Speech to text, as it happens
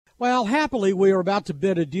Well, happily, we are about to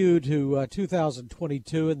bid adieu to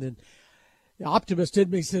 2022, and then the optimist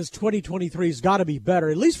in me says 2023 has got to be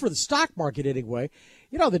better, at least for the stock market anyway.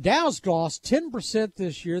 You know, the Dow's lost 10%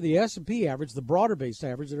 this year. The S&P average, the broader-based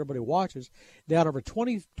average that everybody watches, down over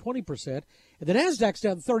 20%. And the Nasdaq's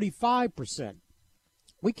down 35%.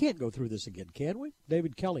 We can't go through this again, can we?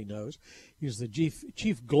 David Kelly knows. He's the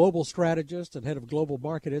chief global strategist and head of global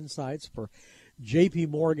market insights for J.P.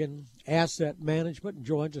 Morgan Asset Management, and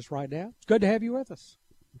joins us right now. It's good to have you with us.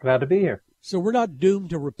 Glad to be here. So we're not doomed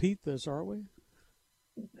to repeat this, are we?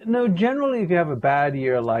 No, generally, if you have a bad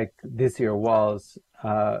year like this year was,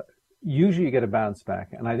 usually you get a bounce back.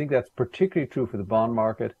 And I think that's particularly true for the bond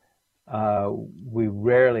market. We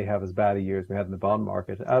rarely have as bad a year as we had in the bond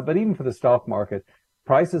market. But even for the stock market,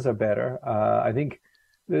 prices are better. I think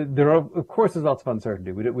there are, of course, there's lots of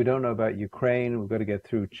uncertainty. We don't know about Ukraine. We've got to get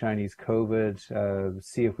through Chinese COVID,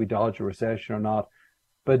 see if we dodge a recession or not.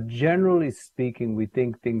 But generally speaking, we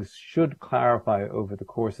think things should clarify over the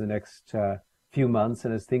course of the next few months.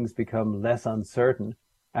 And as things become less uncertain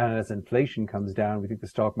and as inflation comes down, we think the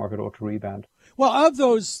stock market ought to rebound. Well, of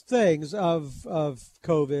those things, of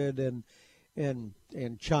COVID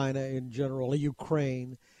and China in general,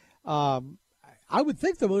 Ukraine, I would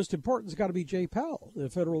think the most important has got to be Jay Powell, the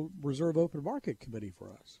Federal Reserve Open Market Committee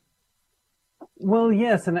for us. Well,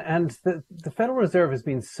 yes, and the Federal Reserve has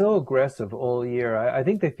been so aggressive all year. I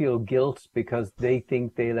think they feel guilt because they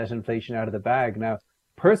think they let inflation out of the bag. Now,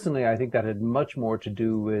 personally, I think that had much more to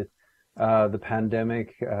do with the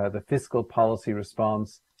pandemic, the fiscal policy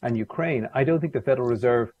response, and Ukraine. I don't think the Federal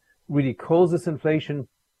Reserve really caused this inflation,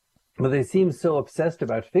 but they seem so obsessed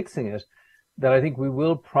about fixing it that I think we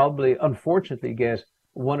will probably, unfortunately, get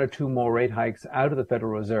one or two more rate hikes out of the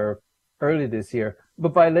Federal Reserve early this year.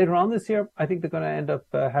 But by later on this year, I think they're going to end up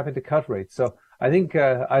having to cut rates. So I think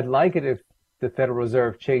I'd like it if the Federal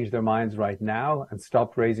Reserve changed their minds right now and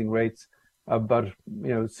stopped raising rates. But,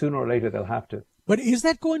 sooner or later they'll have to. But is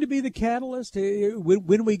that going to be the catalyst?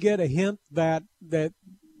 When we get a hint that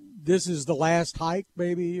this is the last hike,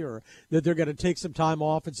 maybe, or that they're going to take some time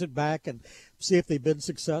off and sit back and see if they've been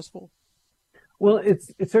successful? Well, it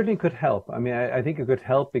certainly could help. I mean, I think it could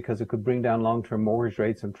help because it could bring down long-term mortgage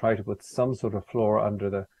rates and try to put some sort of floor under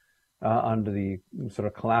the sort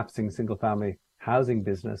of collapsing single-family housing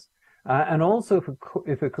business. And also,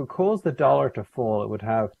 if it could cause the dollar to fall, it would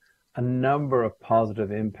have a number of positive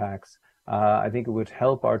impacts. I think it would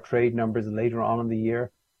help our trade numbers later on in the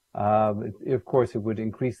year. Of course, it would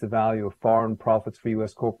increase the value of foreign profits for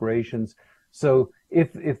U.S. corporations. So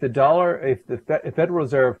if the Federal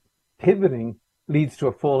Reserve pivoting leads to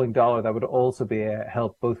a falling dollar, that would also be a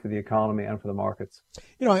help both for the economy and for the markets.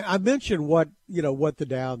 I mentioned what the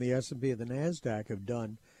Dow and the S&P and the Nasdaq have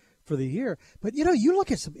done for the year, but you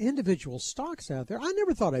look at some individual stocks out there. I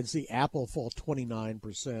never thought I'd see Apple fall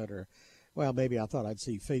 29%, or well, maybe I thought I'd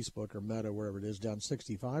see Facebook or Meta, wherever it is, down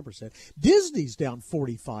 65%. Disney's down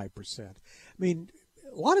 45%. I mean,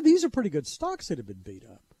 a lot of these are pretty good stocks that have been beat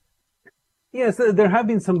up. Yes, there have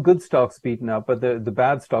been some good stocks beaten up, but the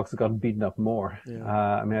bad stocks have gotten beaten up more. Yeah.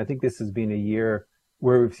 I mean, I think this has been a year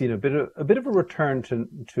where we've seen a bit of a return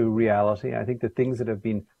to reality. I think the things that have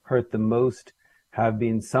been hurt the most have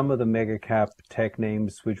been some of the mega cap tech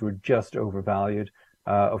names, which were just overvalued.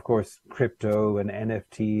 Of course, crypto and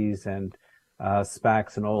NFTs and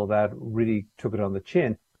SPACs and all of that really took it on the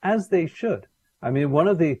chin, as they should. I mean, one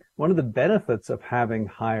of the benefits of having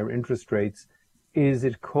higher interest rates is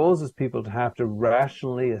it causes people to have to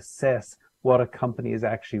rationally assess what a company is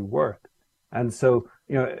actually worth. And so,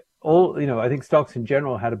 I think stocks in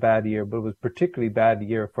general had a bad year, but it was particularly bad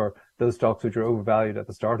year for those stocks which are overvalued at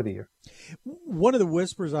the start of the year. One of the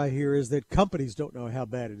whispers I hear is that companies don't know how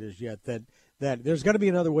bad it is yet, that there's going to be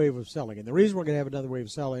another wave of selling. And the reason we're going to have another wave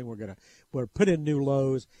of selling, we're put in new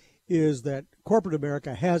lows, is that corporate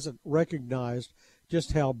America hasn't recognized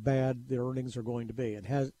just how bad the earnings are going to be. It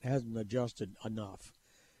hasn't adjusted enough.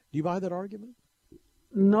 Do you buy that argument?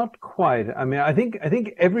 Not quite. I mean, I think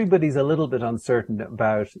everybody's a little bit uncertain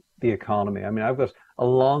about the economy. I mean, I've got a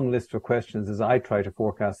long list of questions as I try to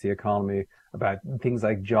forecast the economy about things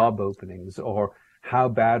like job openings or how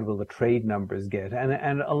bad will the trade numbers get.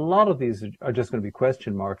 And a lot of these are just going to be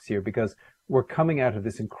question marks here because we're coming out of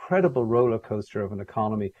this incredible roller coaster of an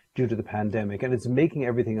economy due to the pandemic, and it's making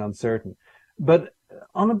everything uncertain. But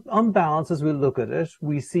on balance, as we look at it,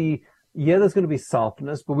 we see, there's going to be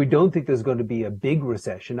softness, but we don't think there's going to be a big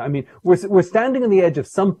recession. I mean, we're standing on the edge of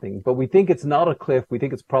something, but we think it's not a cliff. We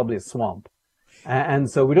think it's probably a swamp. And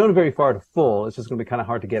so we don't have very far to fall. It's just going to be kind of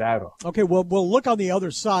hard to get out of. Okay, well, look on the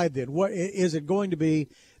other side then. What is it going to be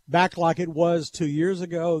back like it was 2 years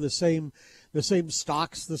ago? The same the same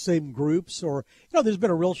stocks, the same groups, or there's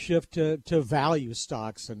been a real shift to value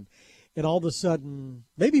stocks, and all of a sudden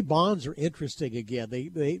maybe bonds are interesting again.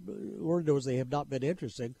 They Lord knows they have not been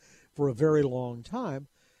interesting for a very long time.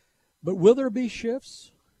 But will there be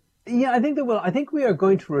shifts? Yeah, I think there will. I think we are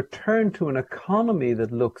going to return to an economy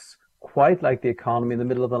that looks quite like the economy in the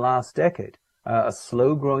middle of the last decade. A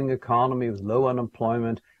slow-growing economy with low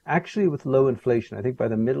unemployment, actually with low inflation. I think by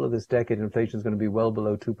the middle of this decade, inflation is going to be well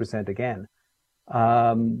below 2% again.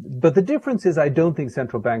 But the difference is I don't think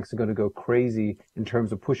central banks are going to go crazy in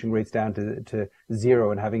terms of pushing rates down to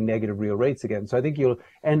zero and having negative real rates again. So I think you'll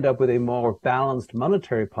end up with a more balanced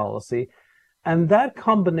monetary policy. And that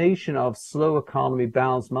combination of slow economy,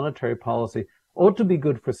 balanced monetary policy ought to be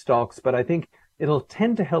good for stocks, but I think it'll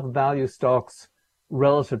tend to help value stocks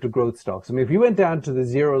relative to growth stocks. I mean, if you went down to the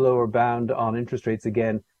zero lower bound on interest rates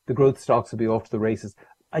again, the growth stocks would be off to the races.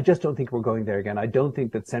 I just don't think we're going there again. I don't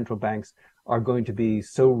think that central banks are going to be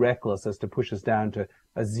so reckless as to push us down to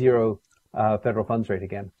a zero federal funds rate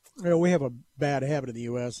again. We have a bad habit in the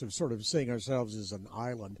U.S. of sort of seeing ourselves as an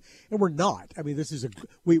island, and we're not. I mean, this is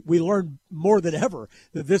we learn more than ever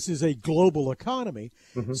that this is a global economy.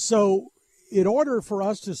 Mm-hmm. So in order for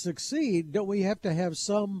us to succeed, don't we have to have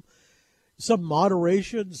some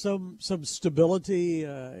moderation, some stability,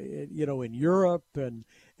 in Europe and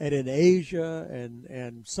in Asia,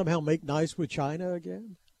 and somehow make nice with China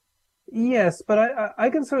again? Yes, but I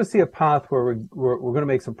can sort of see a path where we're going to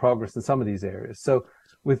make some progress in some of these areas. So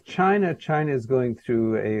with China is going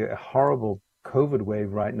through a horrible COVID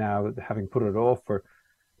wave right now, having put it off for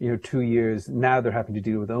 2 years. Now they're having to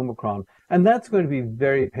deal with Omicron, and that's going to be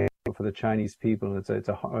very painful for the Chinese people. It's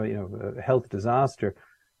a health disaster.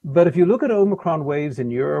 But if you look at Omicron waves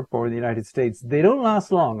in Europe or in the United States, they don't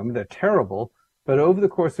last long. I mean, they're terrible, but over the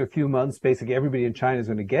course of a few months, basically everybody in China is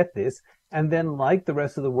going to get this. And then, like the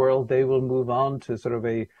rest of the world, they will move on to sort of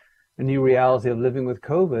a new reality of living with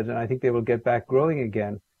COVID. And I think they will get back growing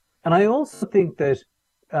again. And I also think that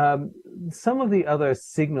some of the other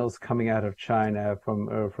signals coming out of China from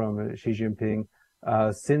Xi Jinping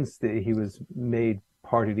since he was made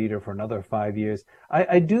party leader for another 5 years,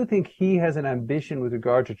 I do think he has an ambition with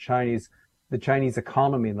regard to the Chinese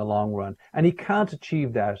economy in the long run. And he can't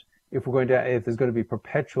achieve that if there's going to be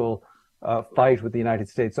perpetual fight with the United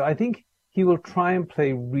States. So I think he will try and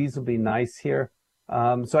play reasonably nice here.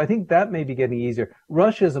 So I think that may be getting easier.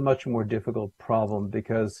 Russia is a much more difficult problem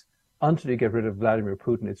because until you get rid of Vladimir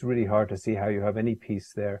Putin, it's really hard to see how you have any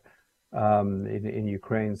peace there in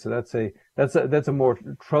Ukraine. So that's a more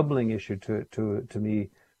troubling issue to me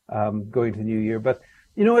going to the new year. But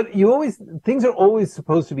you know what? Things are always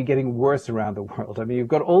supposed to be getting worse around the world. I mean, you've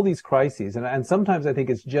got all these crises, and sometimes I think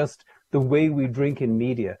it's just the way we drink in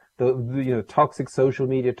media, the toxic social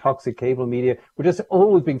media, toxic cable media. We're just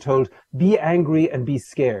always being told, be angry and be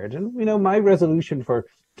scared. And, my resolution for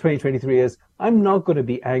 2023 is I'm not going to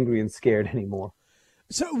be angry and scared anymore.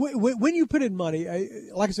 So when you put in money,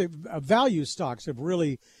 like I say, value stocks have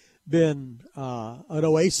really been an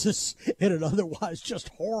oasis in an otherwise just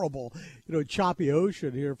horrible, choppy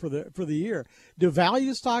ocean here for the year. Do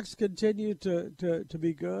value stocks continue to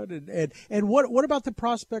be good? And what about the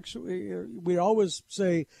prospects? We always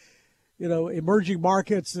say, emerging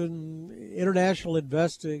markets and international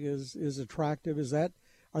investing is attractive.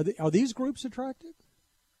 Are these groups attractive?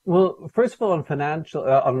 Well, first of all,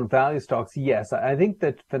 on value stocks, yes, I think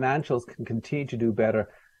that financials can continue to do better.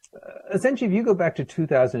 Essentially, if you go back to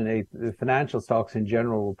 2008, the financial stocks in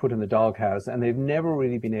general were put in the doghouse, and they've never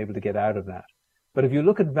really been able to get out of that. But if you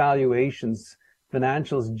look at valuations,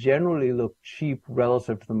 financials generally look cheap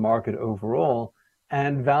relative to the market overall,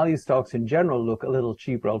 and value stocks in general look a little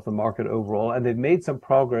cheap relative to the market overall, and they've made some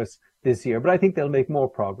progress this year, but I think they'll make more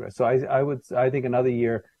progress. So I think another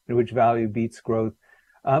year in which value beats growth.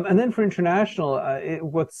 And then for international,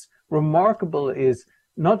 what's remarkable is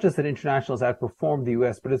not just that international has outperformed the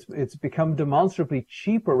US, but it's become demonstrably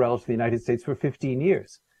cheaper relative to the United States for 15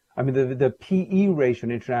 years. I mean, the PE ratio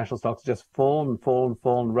in international stocks has just fallen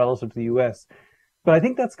relative to the US. But I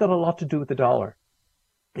think that's got a lot to do with the dollar.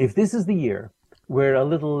 If this is the year where a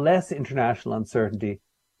little less international uncertainty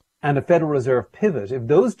and a Federal Reserve pivot, if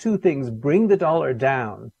those two things bring the dollar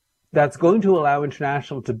down, that's going to allow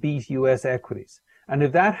international to beat US equities. And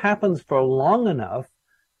if that happens for long enough,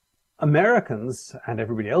 Americans and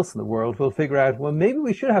everybody else in the world will figure out, well, maybe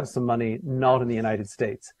we should have some money not in the United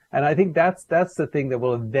States. And I think that's the thing that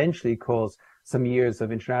will eventually cause some years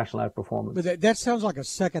of international outperformance. But that sounds like a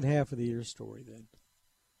second half of the year story then.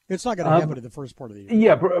 It's not going to happen in the first part of the year.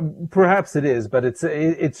 Yeah, perhaps it is, but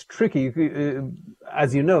it's tricky.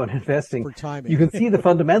 As you know, in investing, for timing. You can see the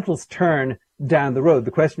fundamentals turn down the road.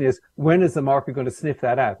 The question is, when is the market going to sniff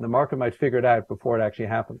that out? And the market might figure it out before it actually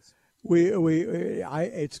happens.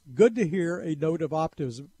 It's good to hear a note of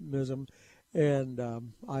optimism, and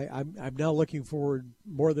I'm now looking forward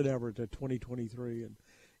more than ever to 2023 and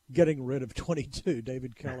getting rid of 22.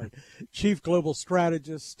 David Kelly, Chief Global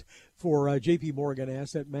Strategist for J.P. Morgan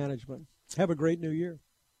Asset Management. Have a great new year.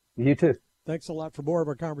 You too. Thanks a lot. For more of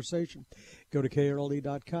our conversation, go to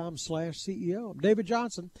KRLD.com/CEO. I'm David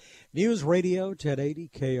Johnson, News Radio 1080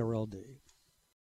 KRLD.